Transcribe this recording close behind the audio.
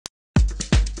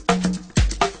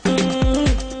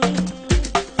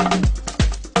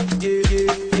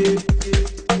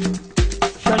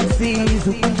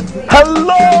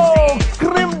Hello,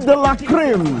 creme de la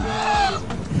creme.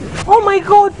 Oh my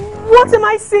God, what am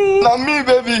I seeing? Na me,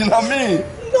 baby, na me.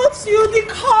 Not you, the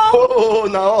car. Oh,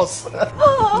 na us.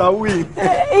 Na we.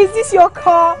 Is this your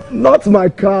car? Not my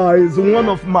car, it's one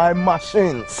of my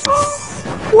machines.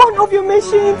 One of your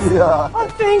machines? Yeah. Oh,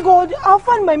 thank God. I'll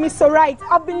find my Mr. Right.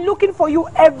 I've been looking for you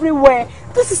everywhere.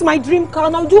 This is my dream car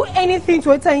and I'll do anything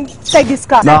to enter inside this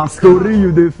car. Nah, story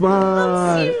you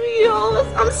define.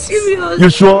 I'm serious. You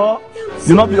sure?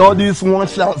 You not be all these one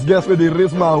chance guess where they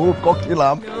raise my whole cocktail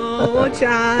lamp. No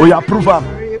chance. Oh yeah, prove am.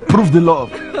 Prove the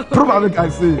love. Prove am make I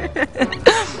see.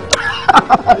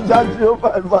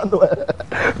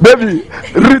 Baby,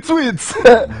 retweet.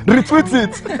 Retweet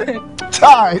it.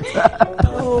 Child.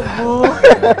 Oh,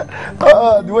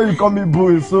 boo. The way you call me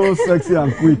boo is so sexy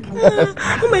and quick.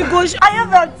 Oh my gosh, I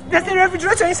have there's a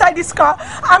refrigerator inside this car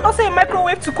and also a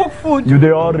microwave to cook food. You dey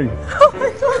hurry. Oh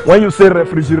my God. When you say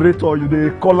refrigerator, you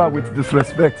dey call her with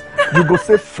disrespect. You go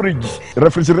say fridge.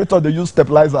 Refrigerator, they use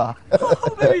stabilizer.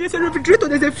 Oh baby, there's a refrigerator,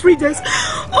 there's a fridge, there's...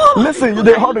 Oh, Listen, you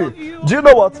dey hurry. Do you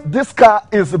know what? This car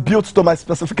is built to my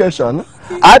specification.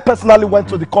 I personally went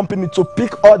to the company to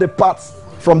pick all the parts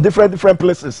from different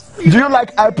places. Do you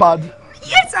like iPad?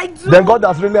 Yes, I do. Then God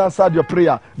has really answered your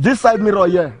prayer. This side mirror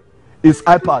here is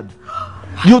iPad.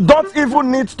 You don't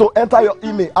even need to enter your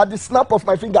email. At the snap of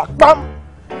my finger, bam,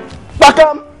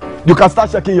 bam, you can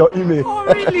start checking your email. Oh,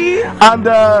 really? And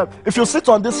if you sit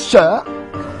on this chair,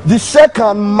 the chair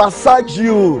can massage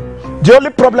you. The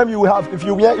only problem you will have if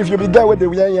you be there with the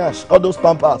wear yash, all those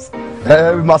pampers,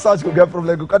 massage will get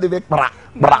problem. You can't make bra.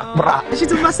 She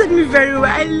massaged me very well.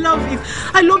 I love it.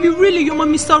 I love you really. You're my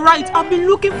Mr. Right. I've been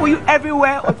looking for you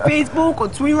everywhere on Facebook,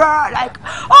 on Twitter, like.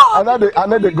 Oh. I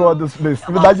know they go on this place.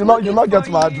 But you not get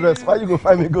my address. Why you go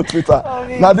find me go Twitter? Oh,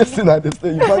 now this thing I just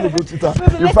say you find me go Twitter.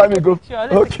 You find me go.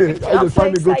 Okay, I just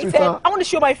find me go Twitter. I want to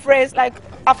show my friends like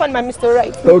I found my Mr.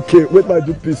 Right. Okay, wait my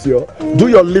do piece here. Do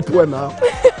your lip well now.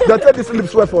 They take this lip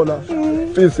sweat for now.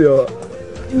 Piece here.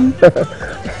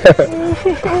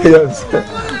 Yes.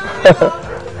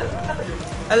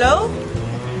 Hello?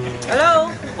 Hello?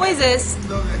 Who is this?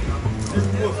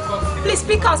 Please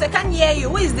speak out, I can't hear you.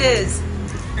 Who is this?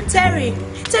 Terry.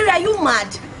 Terry, are you mad?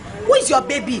 Who is your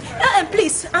baby?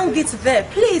 Please, hang it there.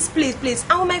 Please.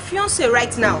 I'm with my fiance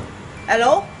right now.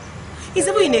 Hello? He's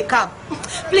even in a cab.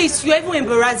 Please, you're even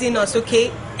embarrassing us,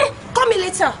 okay? Call me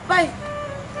later. Bye.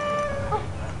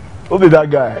 Who be that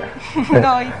guy?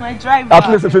 No, it's my driver. At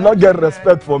least if you not get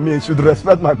respect for me, you should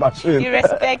respect my machine. He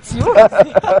respects you. He's a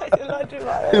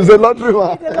laundryman. He's a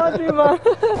laundryman. He's a laundryman.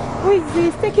 Who is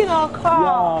this? Taking our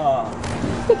car.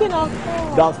 Yeah. Taking our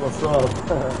car. That's what's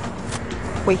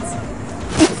up. Wait.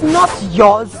 It's not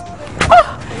yours.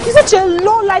 You're such a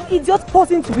low-life idiot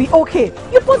posing to be okay.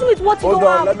 You're posing with what you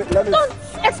don't have. Let me... Don't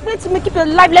explain to me. Keep your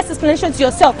lifeless explanation to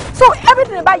yourself. So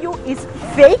everything about you is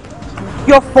fake.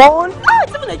 Your phone,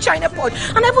 it's even a China pod.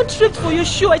 And I even tripped for your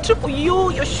shoe. I tripped for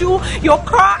you, your shoe, your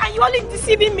car, and you only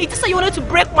deceiving me. Just so you wanted to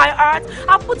break my heart.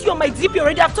 I've put you on my DP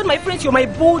already. I've told my friends you're my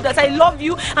boo, that I love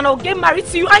you, and I'll get married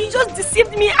to you. And you just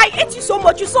deceived me. I hate you so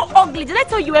much. You're so ugly. Did I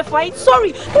tell you were fine?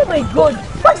 Sorry. Oh my God.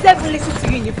 Why did I even listen to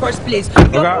you in the first place?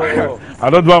 Okay. I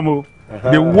don't want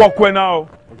to. They work well now.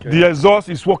 Okay. The exhaust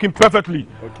is working perfectly.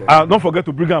 Okay. Don't forget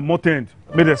to bring out more tent.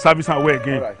 Make the service and way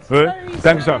again. Right. Sorry,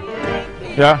 thank you, sir.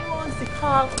 Yeah.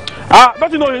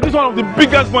 Don't you know this is one of the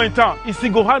biggest boys in town? He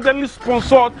single-handedly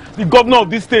sponsored the governor of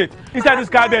this state. Inside this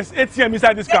car, there's ATM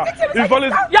inside this car.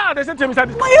 Yeah, there's ATM inside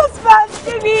this car. My husband,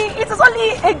 baby, it was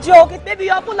only a joke. It may be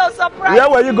your full of surprise. Where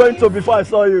were you going to before I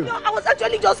saw you? No, I was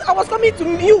actually I was coming to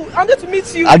you. I wanted to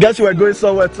meet you. I guess you were going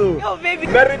somewhere too. Yo, baby.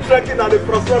 Merry trekking and a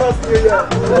prosperous New Year.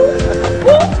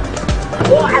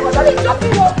 I was only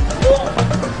joking.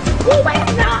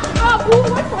 Wait now.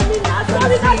 Wait for me now.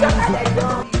 Sorry, now just had a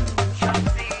joke.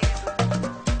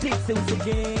 Pixels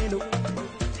again.